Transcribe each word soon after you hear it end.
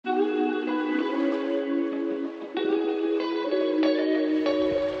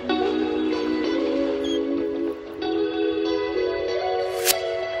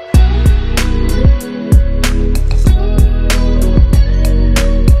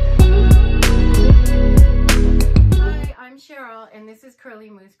curly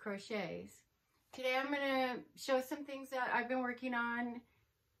moose crochets. Today I'm going to show some things that I've been working on,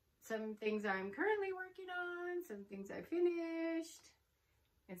 some things I'm currently working on, some things I finished,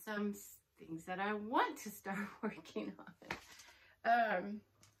 and some things that I want to start working on.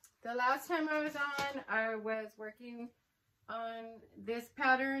 The last time I was working on this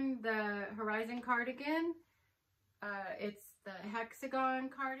pattern, the Horizon cardigan. It's the Hexagon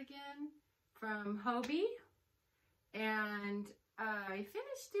cardigan from Hobie, and I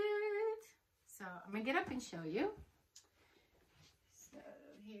finished it. So I'm gonna get up and show you. So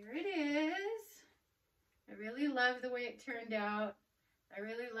here it is. I really love the way it turned out. I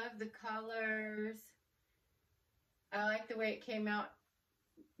really love the colors. I like the way it came out.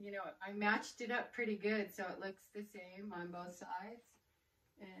 You know, I matched it up pretty good so it looks the same on both sides.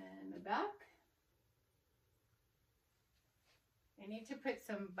 And the back. I need to put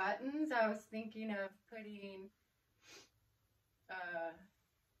some buttons. I was thinking of putting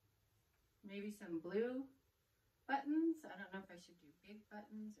maybe some blue buttons. I don't know if I should do big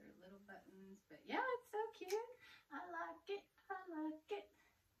buttons or little buttons, but yeah, it's so cute. I like it. I like it.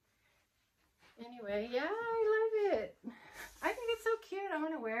 Anyway, yeah, I love it. I think it's so cute. I'm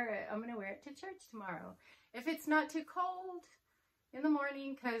going to wear it. I'm going to wear it to church tomorrow. If it's not too cold in the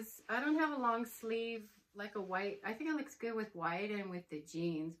morning, because I don't have a long sleeve like a white. I think it looks good with white and with the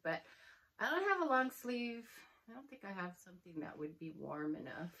jeans, but I don't have a long sleeve. I don't think I have something that would be warm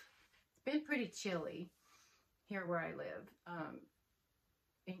enough. It's been pretty chilly here where I live.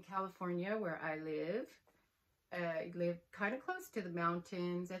 In California where I live kind of close to the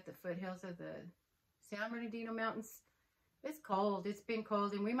mountains, at the foothills of the San Bernardino Mountains. It's cold. It's been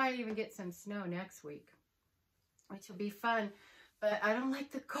cold, and we might even get some snow next week, which will be fun. But I don't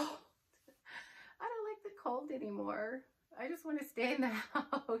like the cold. I don't like the cold anymore. I just want to stay in the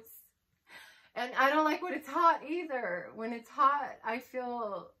house. And I don't like when it's hot either. When it's hot, I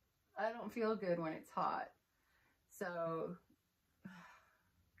don't feel good when it's hot. So,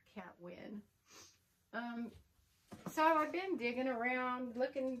 can't win. So I've been digging around,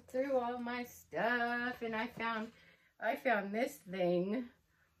 looking through all my stuff, and I found this thing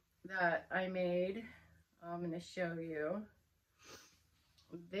that I made. I'm going to show you.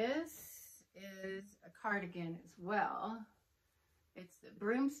 This is a cardigan as well. It's the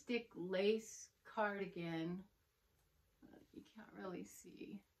broomstick lace cardigan. You can't really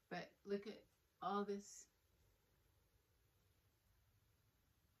see, but look at all this.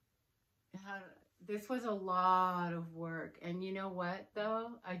 This was a lot of work, and you know what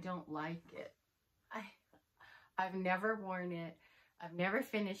though? I don't like it. I've never worn it. I've never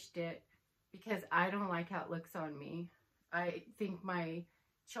finished it because I don't like how it looks on me. I think my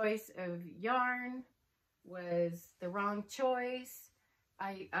choice of yarn was the wrong choice.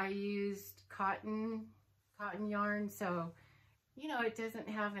 I used cotton yarn, so you know it doesn't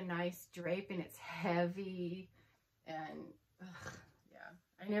have a nice drape, and it's heavy, and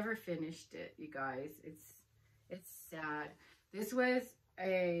I never finished it, you guys. It's sad. This was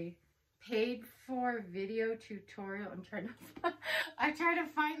a paid for video tutorial. I try to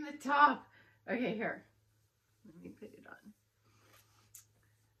find the top. Okay, here. Let me put it on.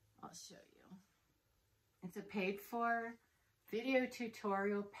 I'll show you. It's a paid for video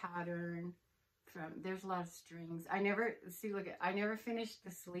tutorial pattern from, there's a lot of strings. I never finished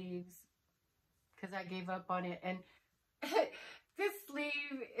the sleeves because I gave up on it, and this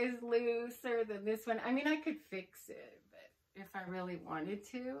sleeve is looser than this one. I mean, I could fix it, but if I really wanted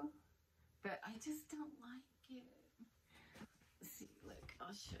to, but I just don't like it. Let's see, look,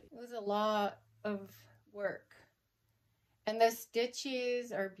 I'll show you. It was a lot of work, and the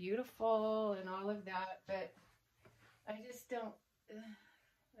stitches are beautiful and all of that, but I just don't,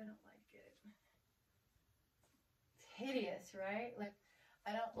 I don't like it. It's hideous, right? Like,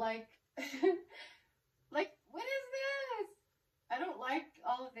 I don't like, like, what is this? I don't like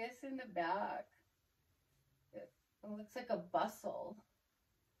all of this in the back. It looks like a bustle.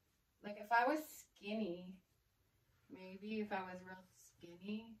 Like if I was skinny, maybe if I was real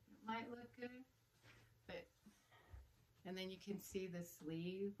skinny, it might look good. But, and then you can see the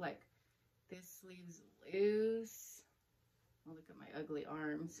sleeve, like this sleeve's loose. Oh, look at my ugly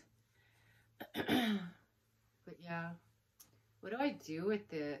arms. But yeah, what do I do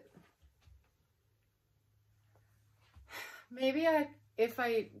with it? Maybe if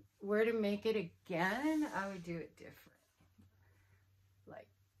I were to make it again, I would do it different. Like,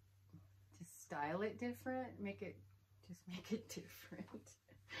 just style it different, just make it different.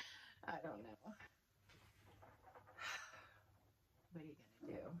 I don't know. What are you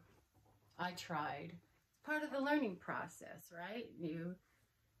gonna do? I tried. It's part of the learning process, right? You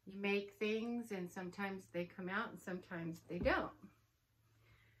make things, and sometimes they come out and sometimes they don't.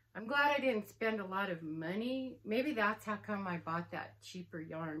 I'm glad I didn't spend a lot of money. Maybe that's how come I bought that cheaper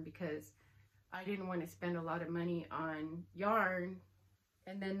yarn, because I didn't want to spend a lot of money on yarn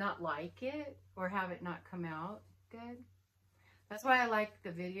and then not like it or have it not come out good. That's why I like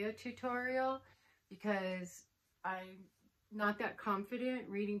the video tutorial, because I'm not that confident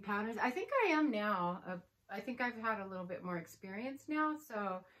reading patterns. I think I am now. I think I've had a little bit more experience now,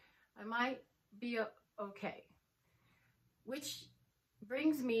 so I might be okay. Which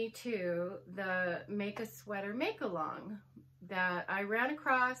brings me to the Make a Sweater Make-Along that I ran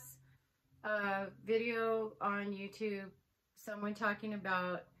across a video on YouTube, someone talking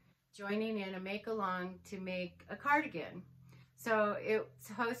about joining in a make-along to make a cardigan. So it's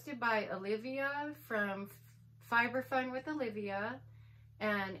hosted by Olivia from Fiber Fun with Olivia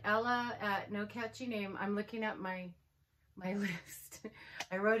and Ella at No Catchy Name. I'm looking at my list.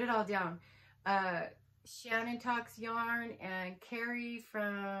 I wrote it all down. Shannon Talks Yarn and Carrie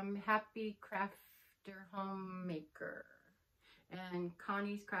from Happy Crafter Homemaker and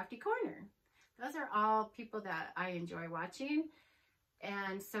Connie's Crafty Corner. Those are all people that I enjoy watching.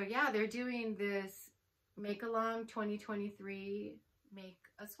 And so yeah, they're doing this Make Along 2023 Make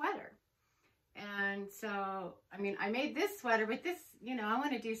a Sweater. And so, I mean, I made this sweater, but this, you know, I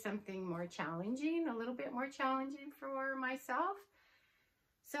want to do something more challenging, a little bit more challenging for myself.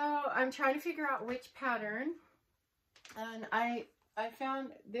 So I'm trying to figure out which pattern, and I found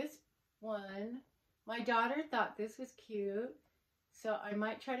this one. My daughter thought this was cute, so I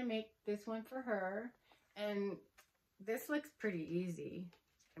might try to make this one for her. And this looks pretty easy.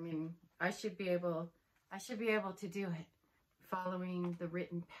 I mean, I should be able to do it following the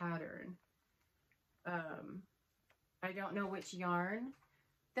written pattern. I don't know which yarn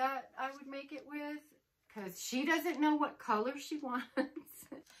that I would make it with, because she doesn't know what color she wants.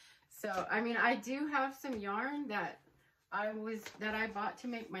 So, I mean, I do have some yarn that I bought to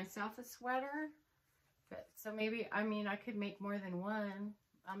make myself a sweater. But, so maybe, I mean, I could make more than one.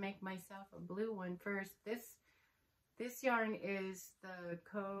 I'll make myself a blue one first. This yarn is the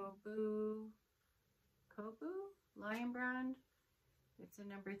Kobu Lion Brand. It's a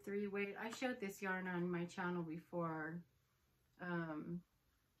number 3 weight. I showed this yarn on my channel before.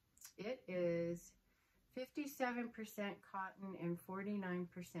 It is 57% cotton and 49%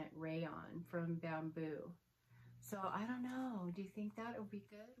 rayon from bamboo. So I don't know. Do you think that would be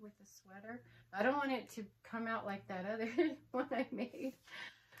good with a sweater? I don't want it to come out like that other one I made.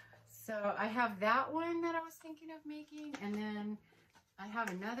 So I have that one that I was thinking of making, and then I have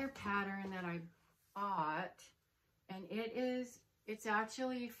another pattern that I bought, and it's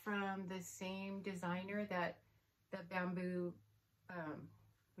actually from the same designer that the bamboo,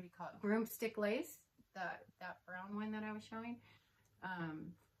 what do you call it, broomstick lace, that brown one that I was showing.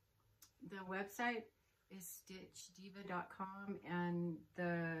 The website is stitchdiva.com, and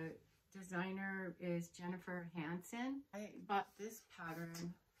the designer is Jennifer Hansen. I bought this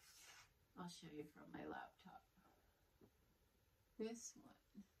pattern. I'll show you from my laptop.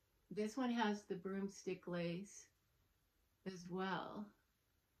 This one has the broomstick lace as well.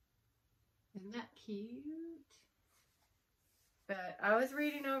 Isn't that cute? But I was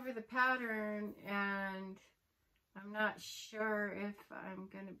reading over the pattern, and I'm not sure if I'm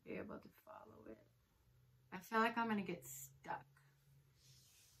going to be able to follow it. I feel like I'm going to get stuck.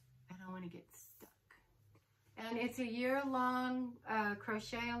 I don't want to get stuck. And it's a year-long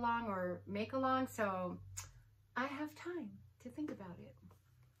crochet along or make along, so I have time to think about it.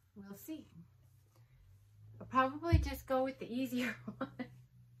 We'll see. I'll probably just go with the easier one. I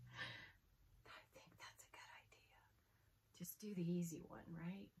think that's a good idea. Just do the easy one,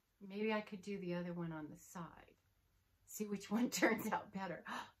 right? Maybe I could do the other one on the side. See which one turns out better.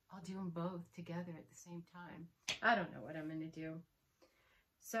 I'll do them both together at the same time. I don't know what I'm going to do.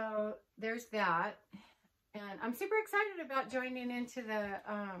 So there's that. And I'm super excited about joining into the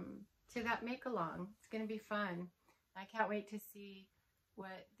to that make-along. It's going to be fun. I can't wait to see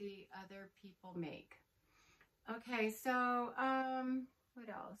what the other people make. Okay, so what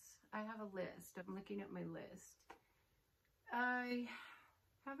else? I have a list. I'm looking at my list. I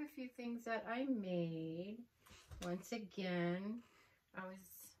have a few things that I made. Once again, I was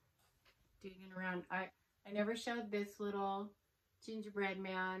digging around. I never showed this little gingerbread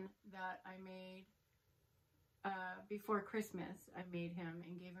man that I made before Christmas. I made him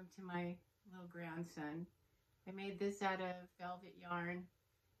and gave him to my little grandson. I made this out of velvet yarn,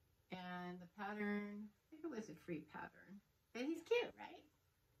 and the pattern, I think it was a free pattern. But he's cute, right?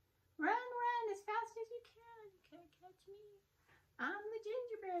 Run, run as fast as you can. You can't catch me. I'm the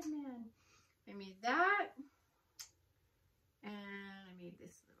gingerbread man. I made that. And I made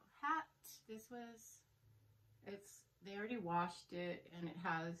this little hat. This was They already washed it, and it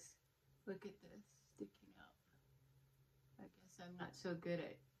has, look at this sticking up. I guess I'm not so good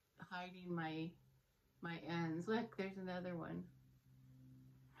at hiding my ends. Look, there's another one.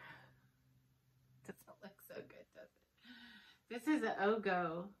 Doesn't look so good, does it? This is an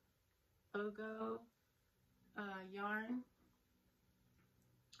Ogo yarn.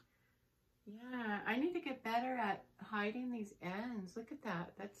 Yeah, I need to get better at hiding these ends. Look at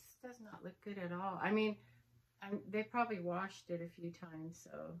that. That does not look good at all. I mean, they probably washed it a few times,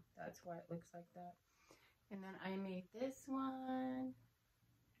 so that's why it looks like that. And then I made this one.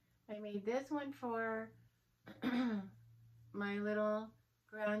 I made this one for my little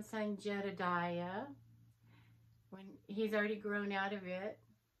grandson Jedediah when he's already grown out of it.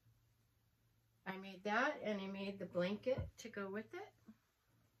 I made that, and I made the blanket to go with it.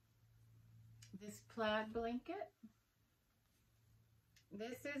 This plaid blanket.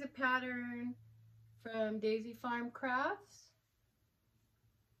 This is a pattern from Daisy Farm Crafts.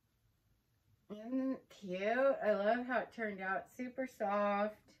 Isn't it cute? I love how it turned out. Super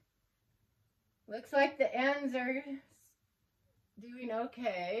soft. Looks like the ends are doing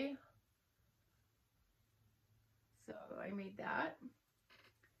okay. So I made that.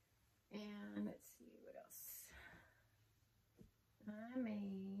 And let's see what else. I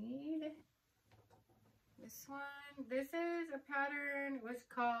made this one. This is a pattern. It was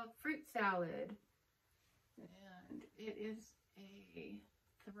called Fruit Salad. And it is a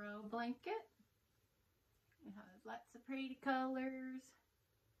throw blanket. It has lots of pretty colors.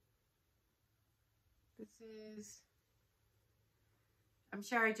 This is, I'm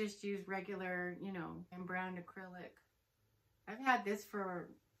sure I just used regular, you know, and brown acrylic. I've had this for,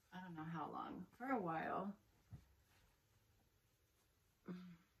 I don't know how long, for a while.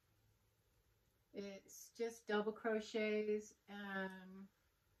 It's just double crochets and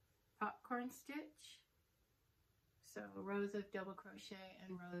popcorn stitch. So rows of double crochet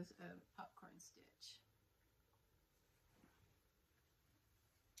and rows of popcorn stitch.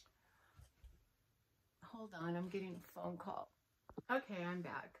 Hold on, I'm getting a phone call. Okay, I'm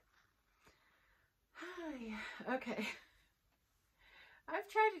back. Hi. Okay. I've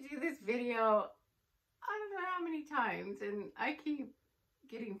tried to do this video, I don't know how many times, and I keep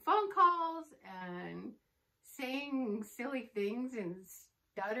getting phone calls and saying silly things and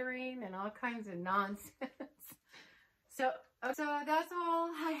stuttering and all kinds of nonsense. So that's all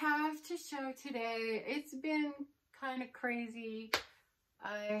I have to show today. It's been kind of crazy.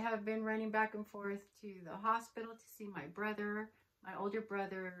 I have been running back and forth to the hospital to see my brother. My older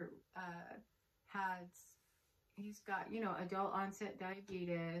brother he's got, you know, adult onset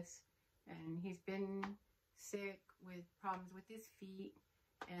diabetes, and he's been sick with problems with his feet.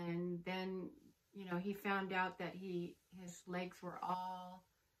 And then, you know, he found out that his legs were all,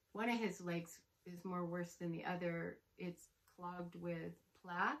 one of his legs is more worse than the other. It's clogged with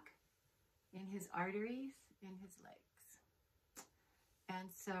plaque in his arteries in his legs. And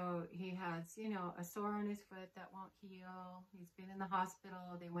so he has, you know, a sore on his foot that won't heal. He's been in the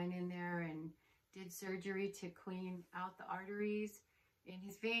hospital. They went in there and did surgery to clean out the arteries in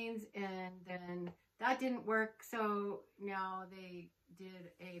his veins, and then that didn't work. So now they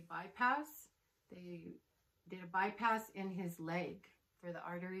did a bypass. They did a bypass in his leg for the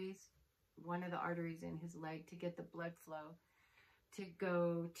arteries, one of the arteries in his leg, to get the blood flow to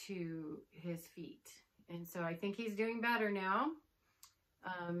go to his feet. And so I think he's doing better now.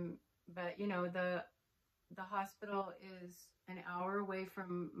 But you know, the hospital is an hour away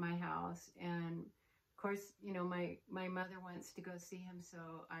from my house, and of course, you know, my mother wants to go see him,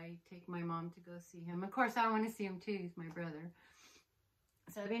 so I take my mom to go see him. Of course, I want to see him too. He's my brother.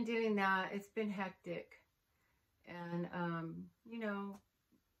 So I've been doing that. It's been hectic, and you know,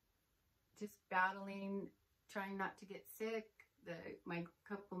 just battling, trying not to get sick.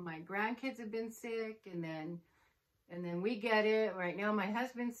 Couple of my grandkids have been sick, and then we get it. Right now, my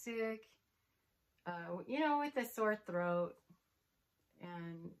husband's sick, you know, with a sore throat.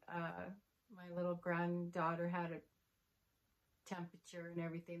 And my little granddaughter had a temperature and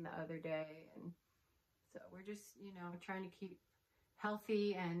everything the other day. And so we're just, you know, trying to keep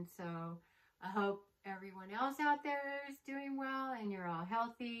healthy. And so I hope everyone else out there is doing well and you're all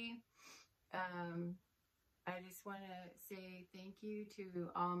healthy. I just want to say thank you to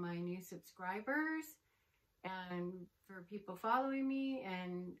all my new subscribers, and for people following me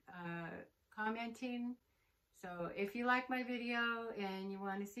and commenting. So if you like my video and you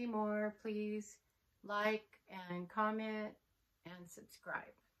want to see more, please like and comment and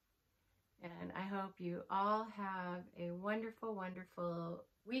subscribe. And I hope you all have a wonderful, wonderful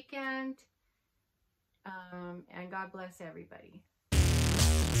weekend. And God bless everybody.